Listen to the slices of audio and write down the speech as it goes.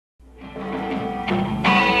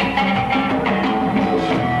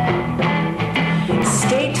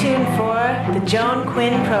Joan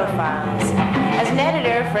Quinn Profiles. As an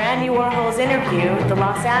editor for Andy Warhol's Interview, the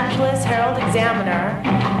Los Angeles Herald-Examiner,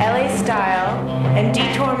 LA Style, and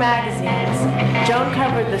Detour magazines, Joan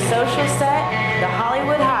covered the social set, the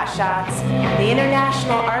Hollywood hotshots, the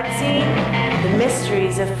international art scene, the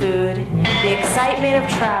mysteries of food, the excitement of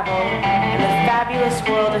travel, and the fabulous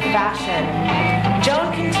world of fashion.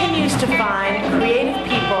 Joan continues to find creative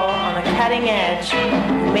people on the cutting edge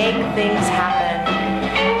who make things happen.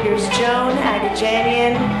 Here's Joan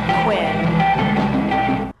Quinn.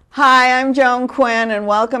 Hi, I'm Joan Quinn, and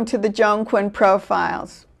welcome to the Joan Quinn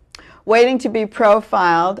Profiles. Waiting to be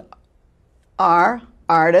profiled are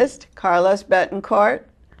artist Carlos Betancourt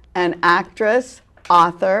and actress,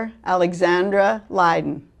 author Alexandra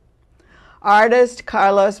Lydon. Artist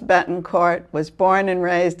Carlos Betancourt was born and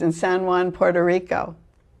raised in San Juan, Puerto Rico.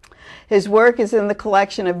 His work is in the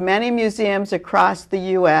collection of many museums across the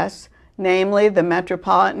U.S., namely the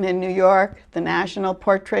Metropolitan in New York, the National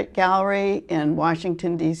Portrait Gallery in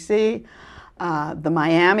Washington, D.C., the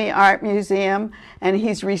Miami Art Museum, and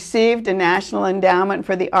he's received a National Endowment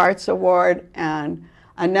for the Arts Award and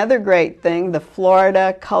another great thing, the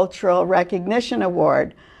Florida Cultural Recognition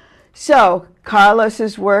Award. So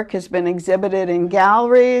Carlos's work has been exhibited in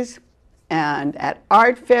galleries and at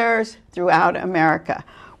art fairs throughout America.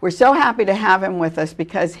 We're so happy to have him with us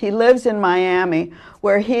because he lives in Miami,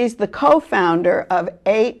 where he's the co-founder of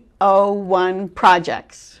 801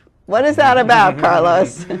 Projects. What is that about,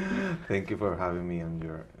 Carlos? Thank you for having me on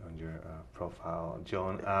your profile,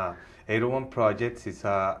 Joan. 801 Projects is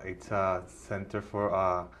it's a center for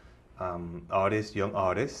artists, young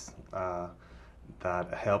artists,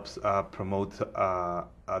 that helps promote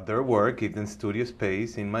their work, give them studio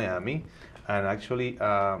space in Miami, and actually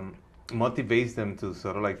motivates them to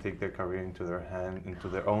sort of like take their career into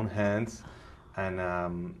their own hands, and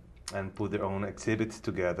put their own exhibits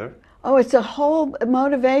together. Oh, it's a whole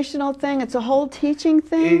motivational thing. It's a whole teaching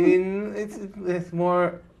thing. It's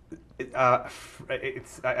more. I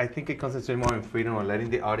think it concentrates more on freedom, or letting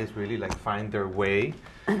the artists really like find their way,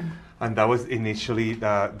 and that was initially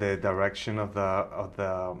the direction of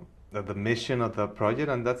the mission of the project,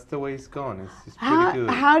 and that's the way it's gone. It's pretty good.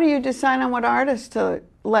 How do you decide on what artists to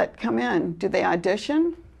let come in? Do they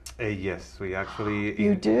audition? Yes, we actually.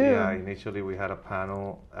 You do? Yeah, initially we had a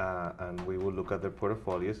panel, and we would look at their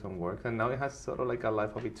portfolios and work, and now it has sort of like a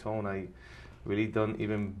life of its own. I really don't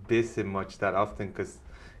even visit much that often because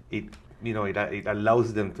it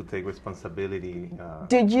allows them to take responsibility.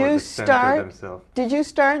 Did you start? Did you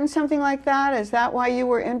start in something like that? Is that why you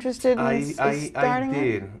were interested in starting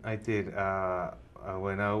it? I did.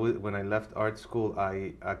 When I left art school,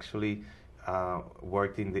 I actually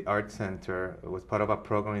worked in the art center. It was part of a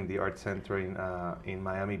program in the art center in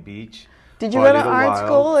Miami Beach. Did you go to art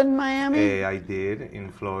school in Miami? I did,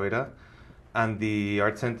 in Florida, and the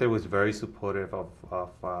art center was very supportive of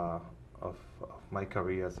my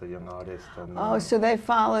career as a young artist. And, so they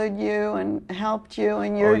followed you and helped you,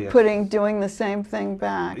 and you're doing the same thing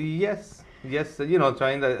back. Yes,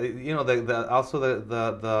 trying to, also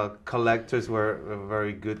the collectors were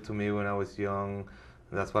very good to me when I was young.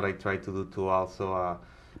 That's what I tried to do to also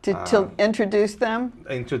to introduce them.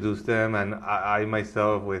 Introduce them, and I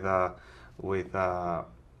myself with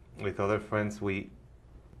other friends, we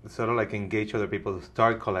sort of like engage other people to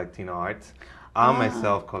start collecting art. I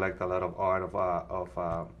myself collect a lot of art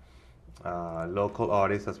of local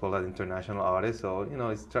artists as well as international artists. So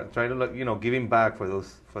it's trying to look, giving back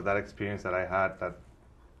for that experience that I had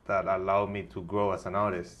that allowed me to grow as an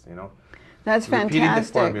artist. That's fantastic. Repeating the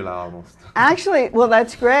formula almost. Actually, well,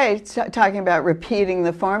 that's great. Talking about repeating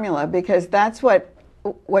the formula, because that's what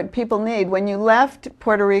people need. When you left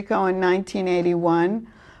Puerto Rico in 1981,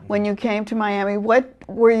 when you came to Miami, what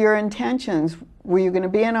were your intentions? Were you going to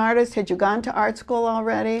be an artist? Had you gone to art school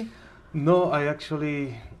already? No, I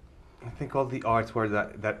think all the arts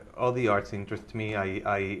all the arts interest me.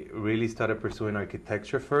 I really started pursuing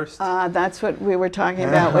architecture first. That's what we were talking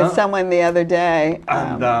about with someone the other day.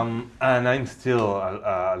 And I'm still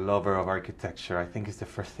a lover of architecture. I think it's the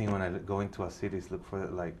first thing when I go into a city is look for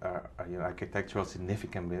like architectural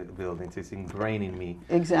significant buildings. It's ingrained in me.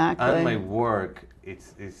 Exactly. And my work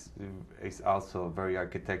is also very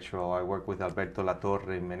architectural. I work with Alberto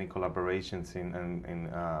Latorre in many collaborations in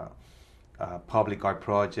public art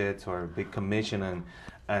projects or big commission,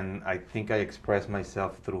 and I think I express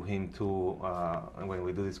myself through him too when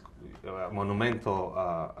we do these monumental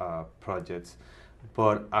projects.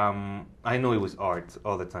 But I know it was art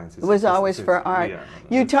all the time. It was always for art. Yeah,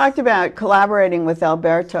 you talked about collaborating with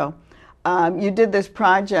Alberto. you did this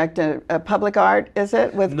project, a public art, is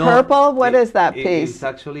it, with No, purple? What is that piece? It's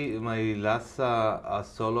actually my last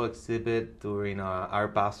solo exhibit during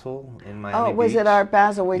Art Basel in Miami Oh, was Beach. it Art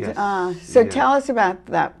Basel? Yes. So Yeah. tell us about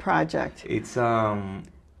that project. It's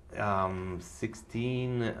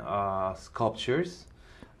 16 sculptures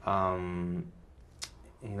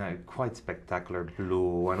in a quite spectacular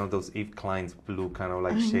blue, one of those Yves Klein's blue kind of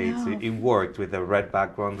like shades. It worked with the red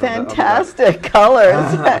background. Fantastic colors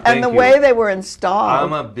and the way they were installed.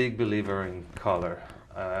 I'm a big believer in color.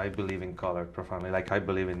 I believe in color profoundly, like I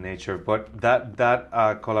believe in nature. But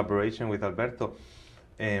that collaboration with Alberto,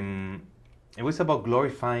 it was about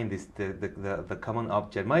glorifying the common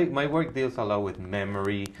object. My work deals a lot with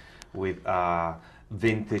memory, with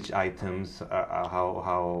vintage items,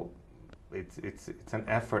 how it's an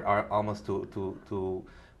effort almost to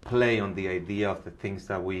play on the idea of the things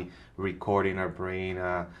that we record in our brain,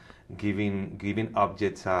 giving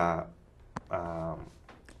objects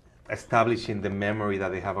establishing the memory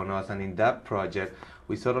that they have on us. And in that project,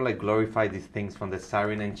 we sort of like glorify these things, from the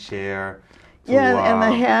Saarinen chair to, and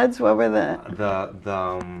the heads, what were the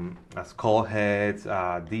skull heads,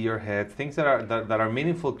 deer heads, things that are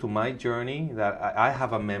meaningful to my journey, that I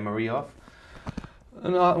have a memory of.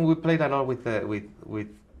 And we played a lot with this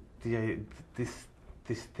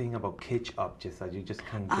thing about kitsch objects that you just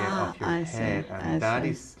can't get off your head, and that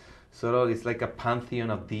is sort of, it's like a pantheon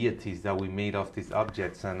of deities that we made of these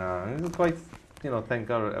objects, and it's quite, thank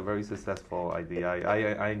God, a very successful idea.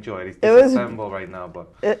 I enjoy it. It's disassembled right now, but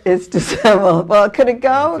it's disassembled. Well, could it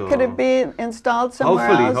go? Could it be installed somewhere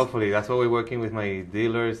else? Hopefully, that's why we're working with my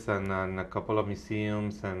dealers and a couple of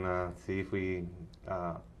museums, and see if we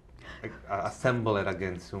assemble it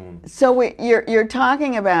again soon. So you're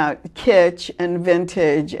talking about kitsch and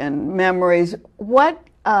vintage and memories. What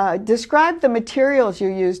describe the materials you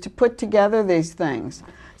use to put together these things?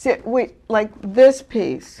 See, like this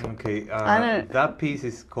piece. Okay, that piece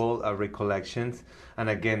is called Recollections, and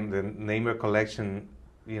again, the name Recollection,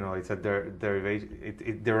 it's a derivation.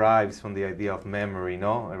 It derives from the idea of memory,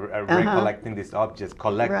 recollecting these objects,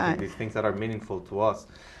 collecting these things that are meaningful to us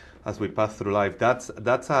as we pass through life. That's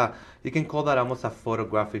you can call that almost a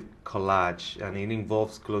photographic collage, and it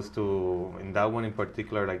involves close to, in that one in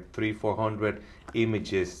particular, like 300-400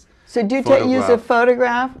 images. So do you use a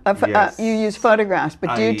photograph? Yes. You use photographs,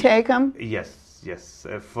 but do you take them? Yes.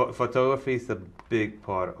 Photography is a big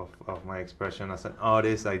part of my expression as an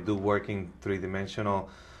artist. I do work in three-dimensional,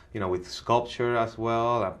 with sculpture as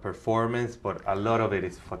well, and performance, but a lot of it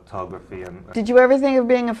is photography. And did you ever think of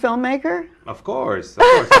being a filmmaker? Of course.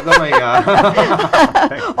 I've got my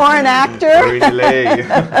or an actor?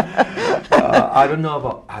 I don't know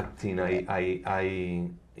about acting. I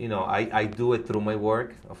do it through my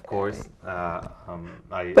work, of course.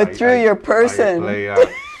 But through your person.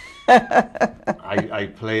 I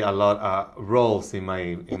play a lot roles in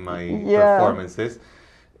my performances.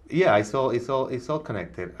 Yeah, it's all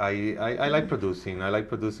connected. I like producing. I like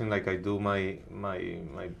producing, like I do my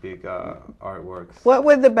big artworks. What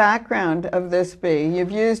would the background of this be?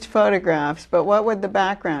 You've used photographs, but what would the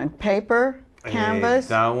background? Paper? Canvas?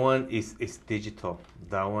 That one is digital.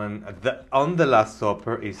 That one on the Last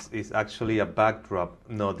Supper is actually a backdrop.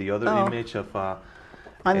 No, the other image of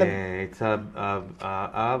it's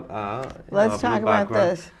let's talk about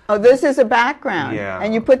this. Oh, this is a background. Yeah.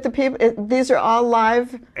 And you put the people. These are all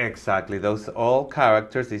live. Exactly. Those all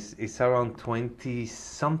characters. It's around 20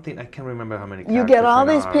 something. I can't remember how many. You get all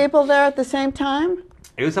these people there at the same time.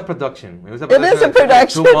 It was a production. It is a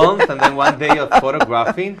production. 2 months and then 1 day of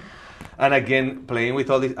photographing. And again, playing with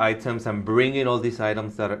all these items and bringing all these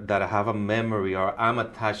items that have a memory or I'm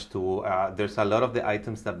attached to. There's a lot of the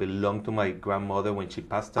items that belong to my grandmother when she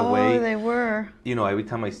passed away. Oh, they were. Every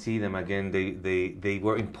time I see them again, they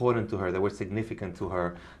were important to her. They were significant to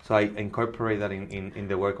her. So I incorporate that in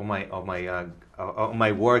the work of my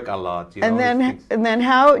work a lot. And then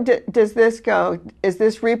how does this go? Is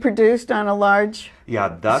this reproduced on a large?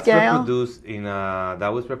 Yeah, that's scale? reproduced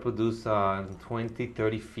that was reproduced in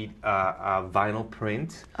 20-30 feet vinyl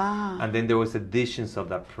print, and then there was editions of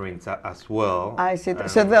that print as well. I see.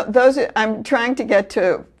 So those I'm trying to get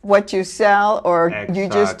to what you sell, or you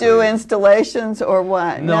just do installations, or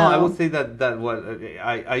what? No, I would say that what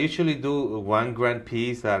I usually do one grand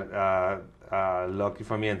piece that. Lucky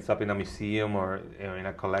for me, ends up in a museum or in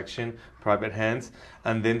a collection, private hands,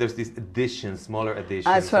 and then there's these editions, smaller editions.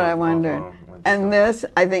 That's what I wondered. And this,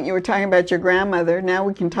 I think you were talking about your grandmother. Now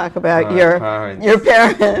we can talk about your parents.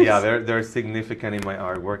 Yeah, they're significant in my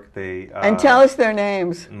artwork. And tell us their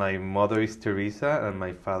names. My mother is Teresa, and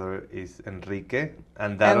my father is Enrique,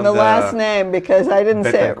 and the last name, because I didn't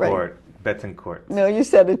say it right. Betancourt. No, you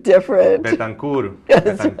said it different. Betancourt. Yes.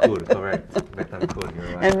 Betancourt, correct. Betancourt,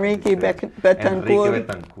 you're right. Enrique Betancourt. Enrique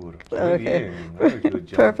Betancourt. Okay. Very good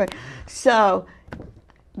job. Perfect. So,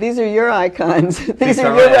 these are your icons. These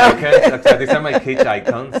are your my icons. These are my kids'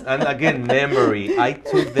 icons. And again, memory. I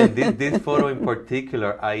took them. This photo in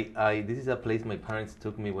particular. This is a place my parents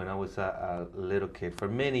took me when I was a little kid for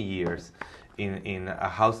many years, in a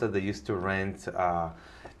house that they used to rent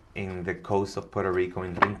in the coast of Puerto Rico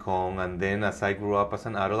in Rincon. And then as I grew up as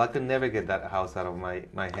an adult, I could never get that house out of my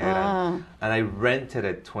head. And I rented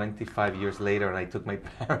it 25 years later, and I took my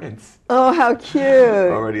parents. Oh, how cute.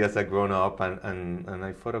 Already as a grown up, and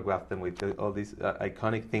I photographed them with all these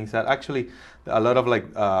iconic things. That actually, a lot of like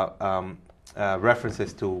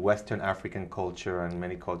references to Western African culture and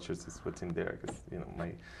many cultures is what's in there. Because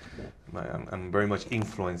I'm very much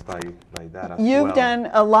influenced by that as well. You've done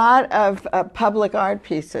a lot of public art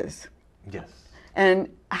pieces. Yes. And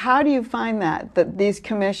how do you find that these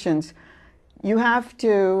commissions, you have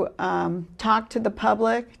to talk to the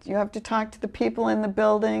public, you have to talk to the people in the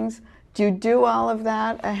buildings? Do you do all of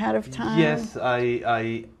that ahead of time? Yes,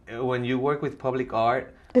 I when you work with public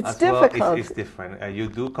art, it's difficult. Well, it's different. You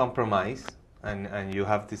do compromise, and you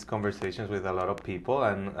have these conversations with a lot of people,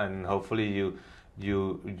 and hopefully you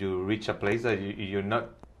reach a place that you're not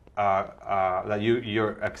that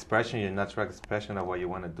your expression, your natural expression of what you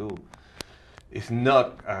want to do, is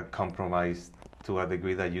not compromised to a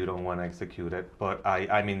degree that you don't want to execute it. But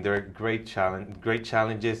I mean, there are great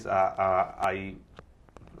challenges. I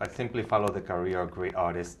simply follow the career of great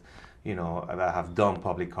artists, that have done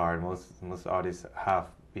public art. Most artists have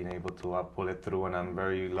been able to pull it through, and I'm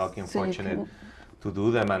very lucky and fortunate to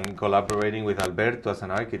do them. And collaborating with Alberto as an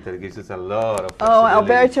architect gives us a lot of flexibility. Oh,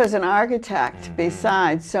 Alberto's an architect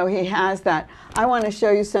besides, so he has that. I want to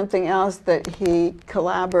show you something else that he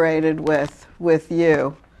collaborated with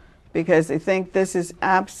you, because I think this is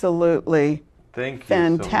absolutely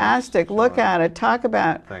fantastic. So much, look at it. Talk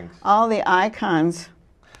about all the icons.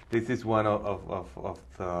 This is one of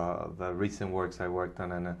the recent works I worked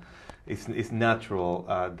on, and it's natural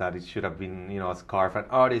that it should have been, a scarf. And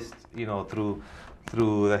artists,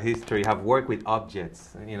 through the history, have worked with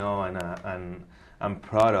objects, and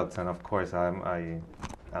products, and of course I'm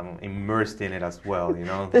immersed in it as well.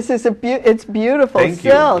 This is it's beautiful. Thank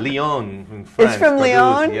you, Lyon in France. It's from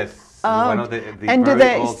Lyon. Yes. One of the and do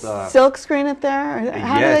they old, silk screen it there?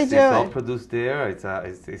 How do they do it's all produced there.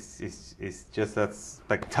 It's just a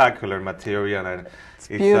spectacular material, and it's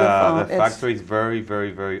beautiful. The factory is very, very,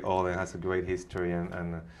 very old and has a great history,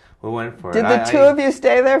 and we went for it. Did the two of you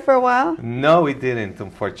stay there for a while? No, we didn't,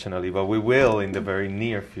 unfortunately, but we will in the very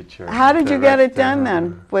near future. How did you get it done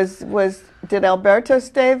then? Did Alberto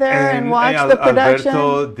stay there and watch the production?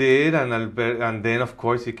 Alberto did, and then of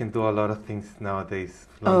course you can do a lot of things nowadays,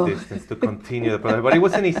 long distance, to continue the project. But it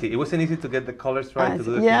wasn't easy. It wasn't easy to get the colors right, to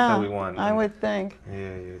do the things that we want. I would think.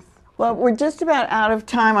 Yeah, yes. Well, we're just about out of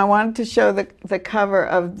time. I wanted to show the cover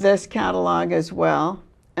of this catalog as well.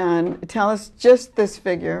 And tell us just this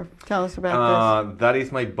figure. Tell us about this. That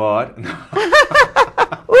is my bud.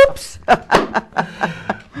 Oops.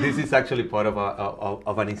 This is actually part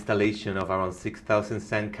of an installation of around 6,000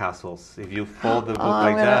 sandcastles. If you fold the book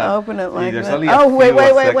like that. I'm going to open it like that. Wait.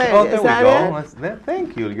 Oh, there is we that go.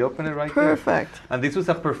 Thank you. You open it right Perfect. there. And this was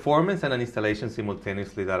a performance and an installation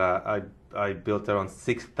simultaneously that I built around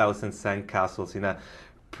 6,000 sandcastles in a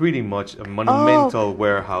pretty much a monumental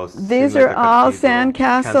warehouse. These are all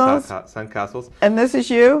sandcastles? Sandcastles. And this is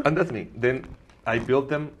you? And that's me. Then I built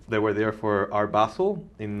them. They were there for Art Basel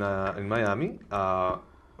in Miami, a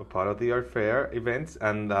part of the art fair events.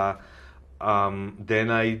 And then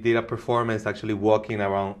I did a performance actually walking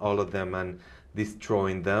around all of them and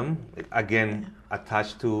destroying them. Again,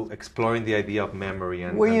 attached to exploring the idea of memory.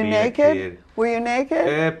 And were you naked? Were you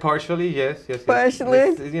naked? Partially, yes.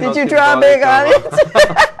 Partially? Did you draw a big audience?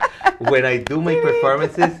 When I do my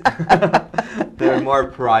performances, they're more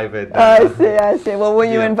private. I see. Well, will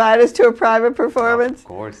you invite us to a private performance? Of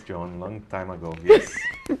course, Joan. Long time ago, yes.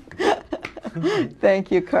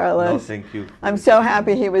 Thank you, Carlos. No, thank you. I'm so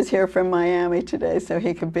happy he was here from Miami today so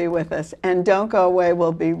he could be with us. And don't go away.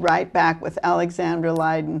 We'll be right back with Alexandra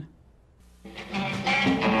Lydon.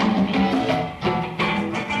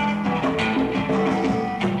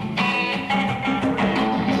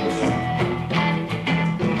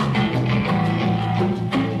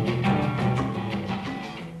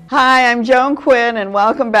 Hi, I'm Joan Quinn, and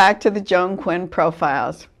welcome back to the Joan Quinn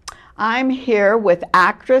Profiles. I'm here with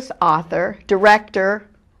actress, author, director,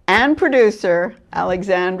 and producer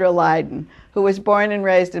Alexandra Lydon, who was born and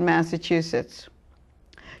raised in Massachusetts.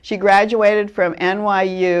 She graduated from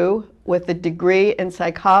NYU with a degree in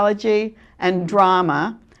psychology and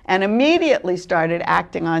drama and immediately started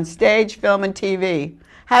acting on stage, film, and TV.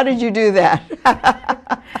 How did you do that?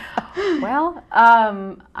 Well,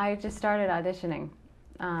 I just started auditioning.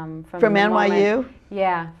 From NYU?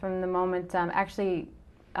 Yeah, from the moment, actually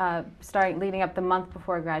starting leading up the month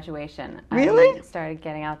before graduation. Really? I started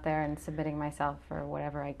getting out there and submitting myself for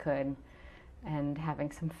whatever I could and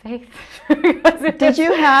having some faith. Did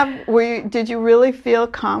you really feel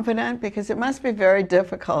confident? Because it must be very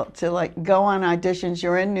difficult to like go on auditions.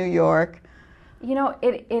 You're in New York. You know,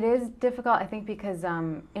 it is difficult, I think, because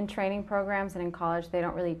in training programs and in college, they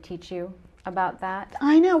don't really teach you about that.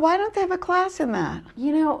 I know. Why don't they have a class in that?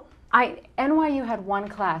 You know, NYU had one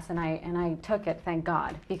class, and I took it, thank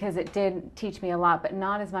God, because it did teach me a lot, but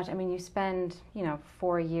not as much. I mean, you spend,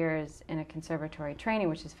 4 years in a conservatory training,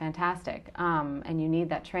 which is fantastic, and you need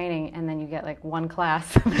that training, and then you get like one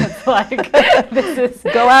class that's like,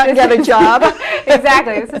 go out and get a job.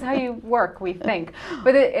 Exactly. This is how you work, we think.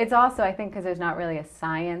 But it's also, I think, because there's not really a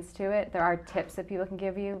science to it. There are tips that people can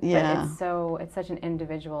give you, yeah. But it's such an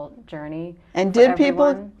individual journey. And did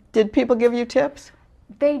people give you tips?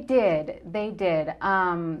 They did.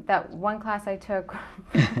 That one class I took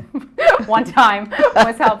one time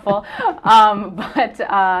was helpful.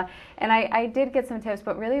 And I did get some tips,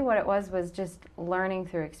 but really what it was just learning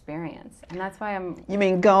through experience. And that's why You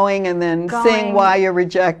mean going and then seeing why you're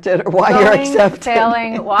rejected or why you're accepted?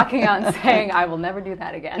 Failing, walking out and saying, I will never do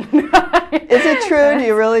that again. Is it true? Do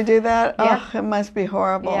you really do that? Yeah. Oh, it must be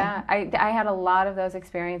horrible. Yeah, I had a lot of those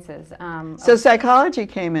experiences. So psychology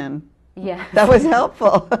came in. Yeah. That was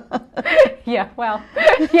helpful. Yeah, well,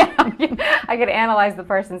 yeah. I could analyze the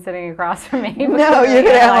person sitting across from me. No, you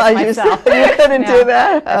could analyze yourself. You couldn't do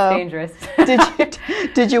that? That's dangerous.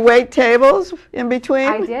 Did you wait tables in between?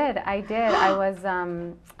 I did. I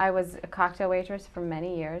was a cocktail waitress for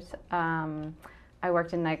many years. I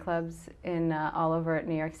worked in nightclubs all over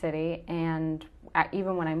New York City, and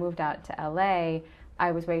even when I moved out to LA,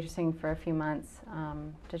 I was waitressing for a few months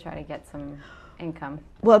to try to get some income.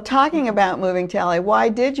 Well, talking about moving to LA, why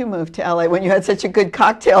did you move to LA when you had such a good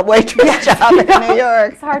cocktail waitress job in New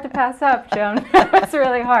York? It's hard to pass up, Joan. It's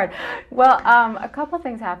really hard. Well, a couple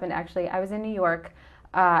things happened, actually. I was in New York.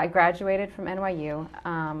 I graduated from NYU.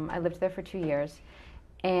 I lived there for 2 years.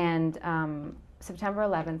 And September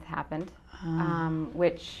 11th happened,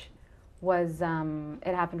 which was,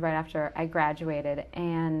 it happened right after I graduated.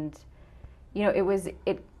 And,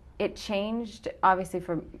 it changed, obviously,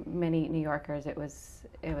 for many New Yorkers. It was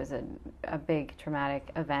a big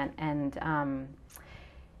traumatic event, and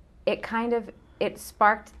it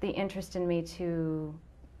sparked the interest in me to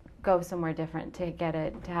go somewhere different, to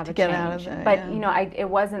have a change. Out of there, but yeah. It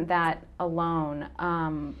wasn't that alone.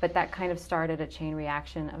 But that kind of started a chain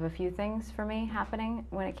reaction of a few things for me happening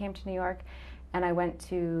when it came to New York. And I went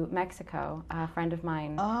to Mexico. A friend of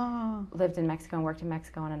mine lived in Mexico and worked in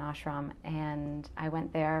Mexico in an ashram. And I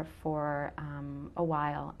went there for a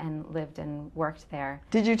while and lived and worked there.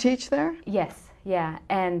 Did you teach there? Yes, yeah.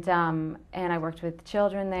 And I worked with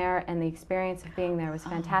children there, and the experience of being there was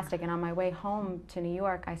fantastic. And on my way home to New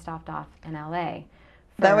York, I stopped off in LA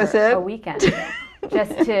for that was it? A weekend.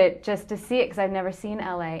 just to see it, because I've never seen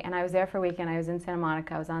LA. And I was there for a weekend. I was in Santa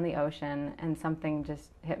Monica. I was on the ocean, and something just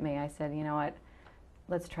hit me. I said, you know what?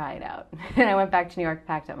 Let's try it out. And I went back to New York,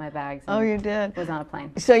 packed up my bags. And you did? Was on a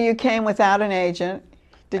plane. So you came without an agent.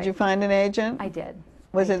 Did you find an agent? I did.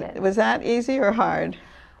 Was that easy or hard?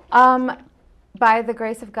 By the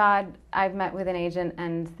grace of God, I've met with an agent,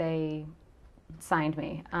 and they signed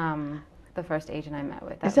me. The first agent I met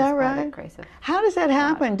with. Is that right? By the grace of How does that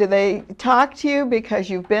happen? Do they talk to you because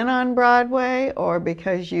you've been on Broadway or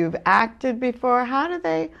because you've acted before? How do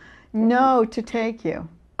they know to take you?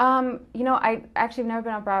 I actually have never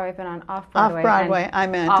been on Broadway. I've been on off-Broadway. Off-Broadway, I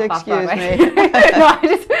meant. Excuse me. No,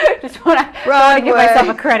 I just want to give myself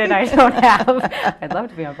a credit I don't have. I'd love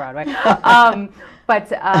to be on Broadway.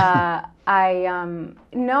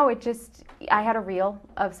 I had a reel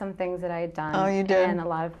of some things that I had done. Oh, you did? And a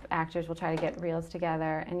lot of actors will try to get reels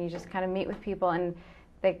together, and you just kind of meet with people, and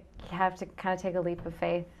they have to kind of take a leap of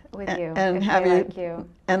faith with you and like you.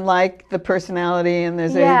 And like the personality, and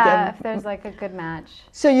there's if there's like a good match.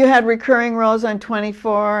 So you had recurring roles on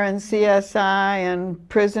 24 and CSI and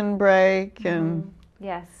Prison Break and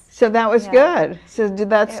yes. So that was good. So did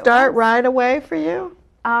that start right away for you?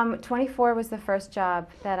 24 was the first job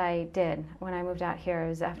that I did when I moved out here. It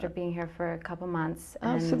was after being here for a couple months.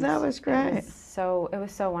 Oh, so that was great. It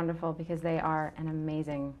was so wonderful, because they are an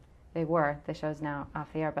amazing. They were. The show's now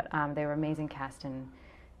off the air, but they were amazing cast and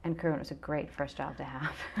and crew, and it was a great first job to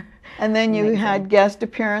have. And then you Amazing. had guest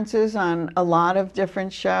appearances on a lot of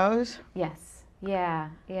different shows? Yes, yeah,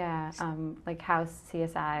 yeah, like House,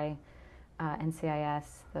 CSI, NCIS,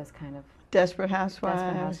 those kind of Desperate Housewives?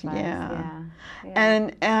 Desperate Housewives. Yeah. Yeah.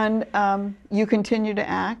 And you continue to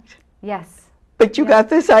act? Yes. But you got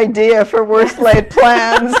this idea for Worst Laid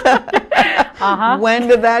Plans. When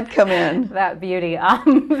did that come in? That beauty.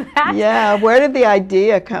 Yeah, where did the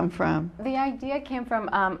idea come from? The idea came from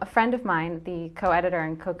a friend of mine, the co-editor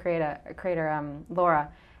and co-creator, Laura,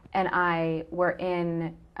 and I were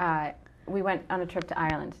we went on a trip to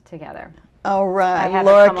Ireland together. Oh, I right, had her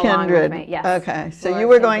Laura come along with Kindred. me, yes. Okay, so Laura you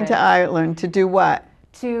were going to Kindred. Ireland to do what?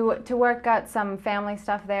 To work out some family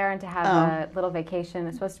stuff there and to have a little vacation.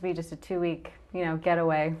 It's supposed to be just a 2-week,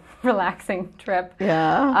 getaway, relaxing trip.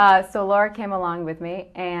 Yeah. So Laura came along with me,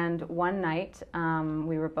 and one night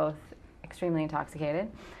we were both extremely intoxicated.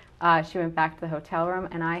 She went back to the hotel room,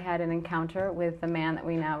 and I had an encounter with the man that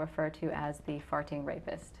we now refer to as the farting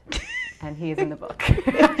rapist. And he is in the book.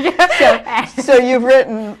 So you've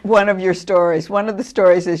written one of your stories. One of the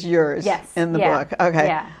stories is yours in the book. Okay.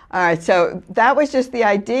 Yeah. All right. So that was just the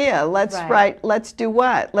idea. Let's write. Let's do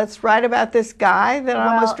what? Let's write about this guy that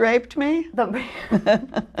almost raped me.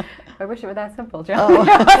 I wish it were that simple, Joan.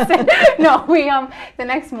 No, we the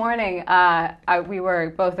next morning we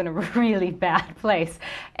were both in a really bad place,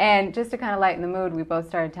 and just to kind of lighten the mood, we both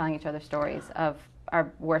started telling each other stories of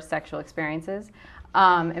our worst sexual experiences.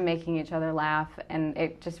 And making each other laugh, and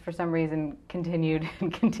it just for some reason continued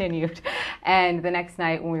and continued. And the next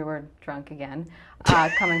night when we were drunk again,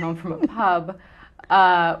 coming home from a pub,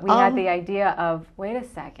 we had the idea of, wait a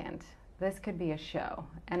second, this could be a show.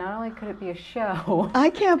 And not only could it be a show, I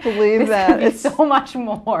can't believe that. Could be it's so much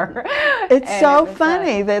more. It's And so it was,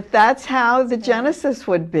 funny that's how the genesis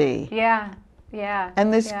would be. Yeah. Yeah.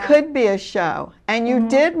 And this could be a show. And you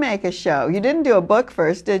did make a show. You didn't do a book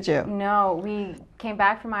first, did you? No, we came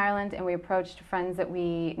back from Ireland and we approached friends that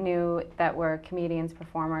we knew that were comedians,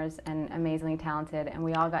 performers, and amazingly talented. And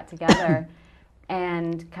we all got together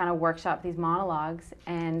and kind of workshopped these monologues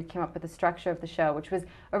and came up with the structure of the show, which was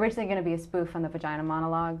originally going to be a spoof on the vagina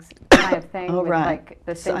monologues kind of thing. Oh, with right. like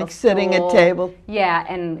the single like sitting at stool. table. Yeah,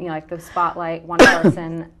 and like the spotlight, one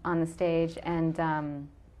person on the stage. And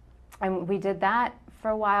we did that for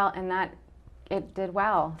a while, and it did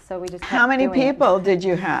well. So we just kept How many doing it. people did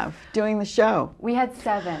you have doing the show? We had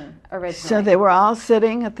 7 originally. So they were all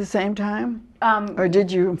sitting at the same time? Or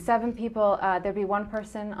did you? 7 people. There'd be one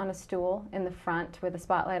person on a stool in the front with a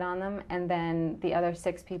spotlight on them, and then the other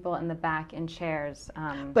 6 people in the back in chairs.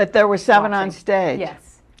 But there were 7 on watching. stage?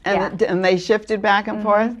 Yes. And, and they shifted back and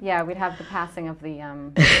forth? Yeah, we'd have the passing of the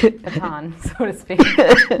baton, so to speak.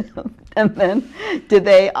 And then, did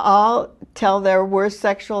they all tell their worst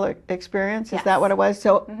sexual experience? Is that what it was?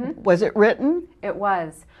 So, was it written? It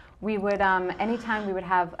was. We would, anytime we would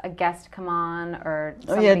have a guest come on or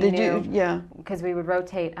somebody new, Yeah. because we would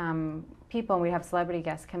rotate people and we'd have celebrity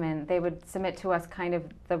guests come in, they would submit to us kind of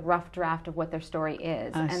the rough draft of what their story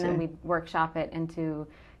is. Then we'd workshop it into,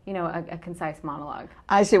 a concise monologue.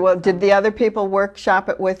 I see. Well, did the other people workshop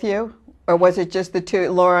it with you? Or was it just the two,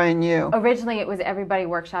 Laura and you? Originally, it was everybody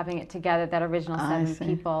workshopping it together, that original 7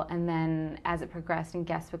 people. And then as it progressed and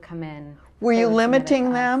guests would come in. Were you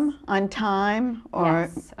limiting them on time? Or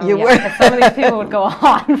yes. Oh, yeah. Some of these people would go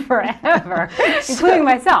on forever, including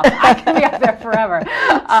myself. I could be up there forever.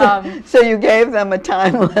 So you gave them a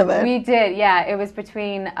time limit? We did, yeah. It was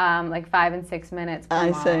between like 5 and 6 minutes per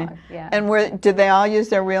monologue. I see. Yeah. And did they all use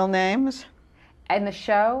their real names? In the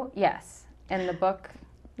show, yes. In the book,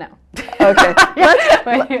 no.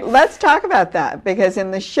 Okay. Let's talk about that, because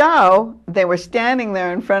in the show, they were standing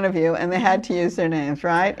there in front of you and they had to use their names,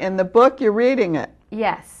 right? In the book, you're reading it.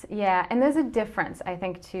 Yes, yeah. And there's a difference, I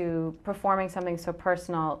think, to performing something so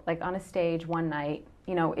personal, like on a stage one night.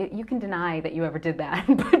 You can deny that you ever did that,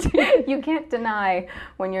 but you can't deny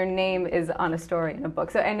when your name is on a story in a book.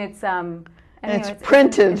 So, and it's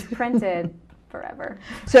printed. It's printed forever.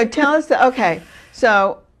 So tell us,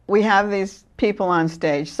 so we have these people on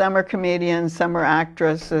stage. Some are comedians, some are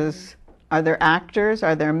actresses. Are there actors?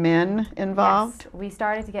 Are there men involved? Yes. We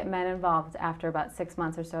started to get men involved after about 6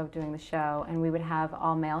 months or so of doing the show, and we would have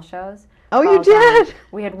all male shows. Oh, you did?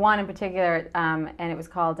 We had one in particular, and it was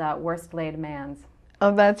called Worst Laid Mans.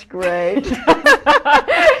 Oh, that's great.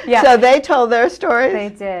 Yeah. So they told their stories? They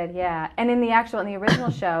did, yeah. And in the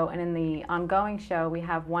original show and in the ongoing show, we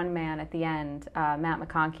have one man at the end, Matt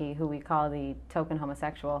McConkey, who we call the token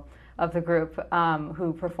homosexual of the group,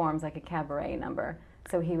 who performs like a cabaret number.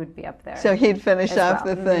 So he would be up there. So he'd finish off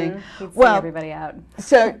the thing. He'd sing everybody out.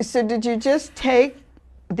 So did you just take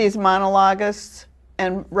these monologuists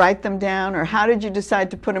and write them down, or how did you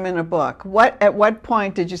decide to put them in a book? At what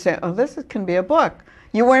point did you say, oh, can be a book?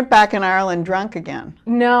 You weren't back in Ireland drunk again.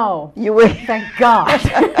 No. You were. Thank God.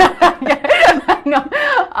 No.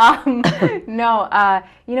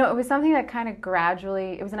 It was something that kind of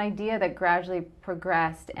gradually, it was an idea that gradually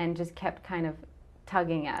progressed and just kept kind of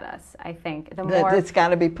tugging at us, I think. The more it's got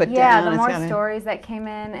to be put down. Yeah, the more stories that came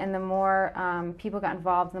in and the more people got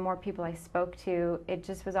involved, the more people I spoke to, it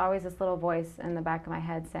just was always this little voice in the back of my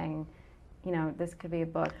head saying, this could be a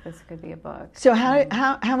book, this could be a book. So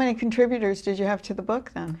how many contributors did you have to the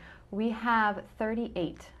book then? We have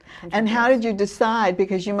 38. And how did you decide?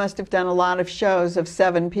 Because you must have done a lot of shows of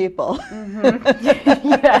 7 people.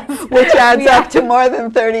 Yes. Which adds up to more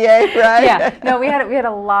than 38, right? Yeah. No, we had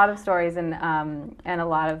a lot of stories and a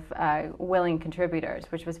lot of willing contributors,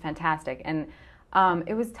 which was fantastic. And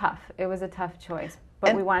it was tough. It was a tough choice,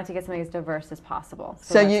 but we wanted to get something as diverse as possible.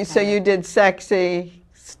 So you did sexy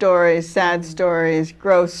stories, sad stories,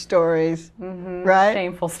 gross stories, right?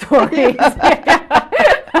 Shameful stories.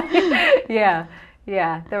 Yeah.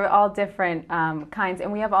 Yeah, there were all different kinds,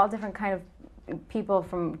 and we have all different kind of people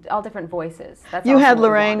from all different voices. You had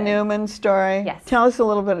Lorraine Newman's story. Yes. Tell us a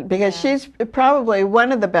little bit, because she's probably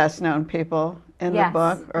one of the best known people in the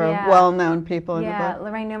book, or well known people in the book. Yeah,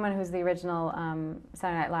 Lorraine Newman, who's the original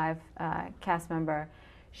Saturday Night Live cast member,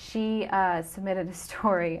 she submitted a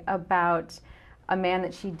story about a man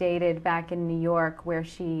that she dated back in New York, where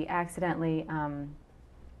she accidentally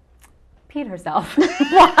peed herself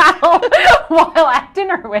while at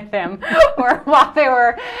dinner with him, or while they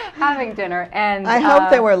were having dinner. And I hope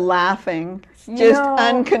they were laughing just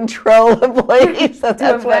uncontrollably. So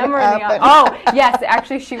that's what happened. Oh, yes,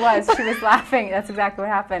 actually she was. She was laughing. That's exactly what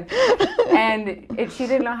happened. And she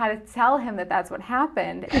didn't know how to tell him that that's what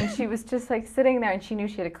happened. And she was just like sitting there, and she knew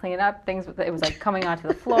she had to clean up things. It was like coming onto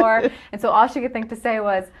the floor. And so all she could think to say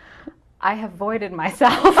was, I have voided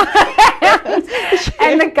myself.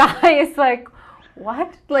 And the guy is like,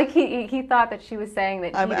 what? Like he thought that she was saying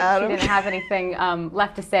that she didn't have anything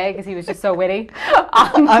left to say because he was just so witty.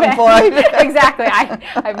 I'm void. Exactly. I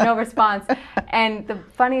have no response. And the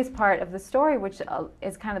funniest part of the story, which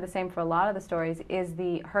is kind of the same for a lot of the stories, is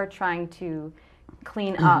her trying to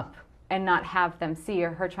clean up and not have them see,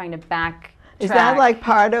 or her trying to backtrack. Is that like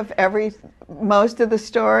part of most of the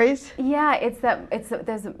stories? Yeah,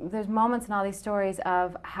 there's moments in all these stories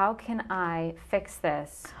of how can I fix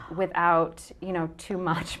this without too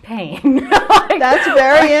much pain. That's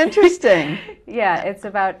very interesting. Yeah, it's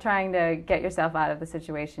about trying to get yourself out of the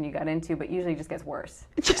situation you got into, but usually it just gets worse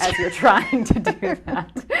as you're trying to do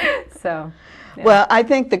that. So, yeah. Well, I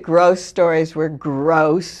think the gross stories were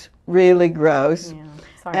gross, really gross,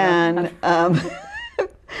 sorry,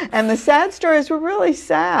 and the sad stories were really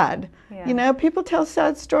sad. Yeah. People tell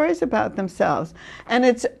sad stories about themselves. And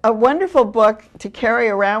it's a wonderful book to carry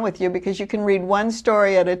around with you, because you can read one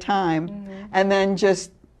story at a time and then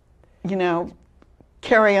just,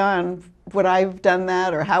 carry on. Would I have done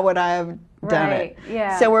that, or how would I have done it?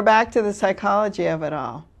 Yeah. So we're back to the psychology of it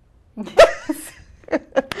all.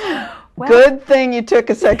 Well, good thing you took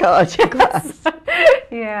a psychology class.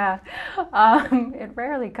 Yeah. It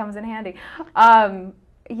rarely comes in handy.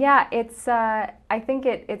 Yeah, it's. I think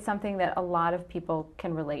it's something that a lot of people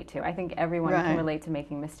can relate to. I think everyone can relate to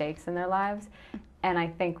making mistakes in their lives. And I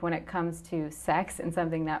think when it comes to sex and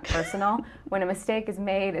something that personal, when a mistake is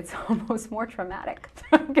made, it's almost more traumatic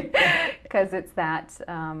because it's that,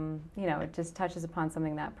 it just touches upon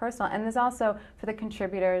something that personal. And there's also, for the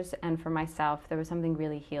contributors and for myself, there was something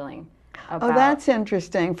really healing about. Oh, that's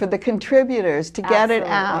interesting. For the contributors to get it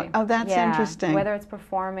out. Oh, that's interesting. Whether it's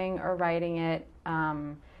performing or writing it,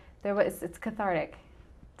 it's cathartic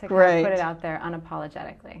to kind of put it out there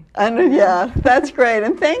unapologetically. Yeah, that's great.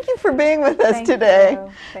 And thank you for being with us today.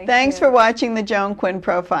 Thanks for watching the Joan Quinn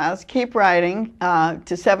Profiles. Keep writing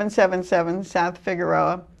to 777 South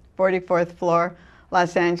Figueroa, 44th floor,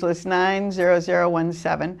 Los Angeles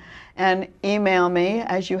 90017. And email me,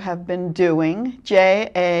 as you have been doing,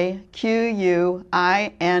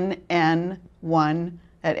 JAQUINN1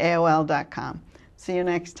 @AOL.com. See you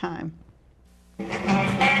next time.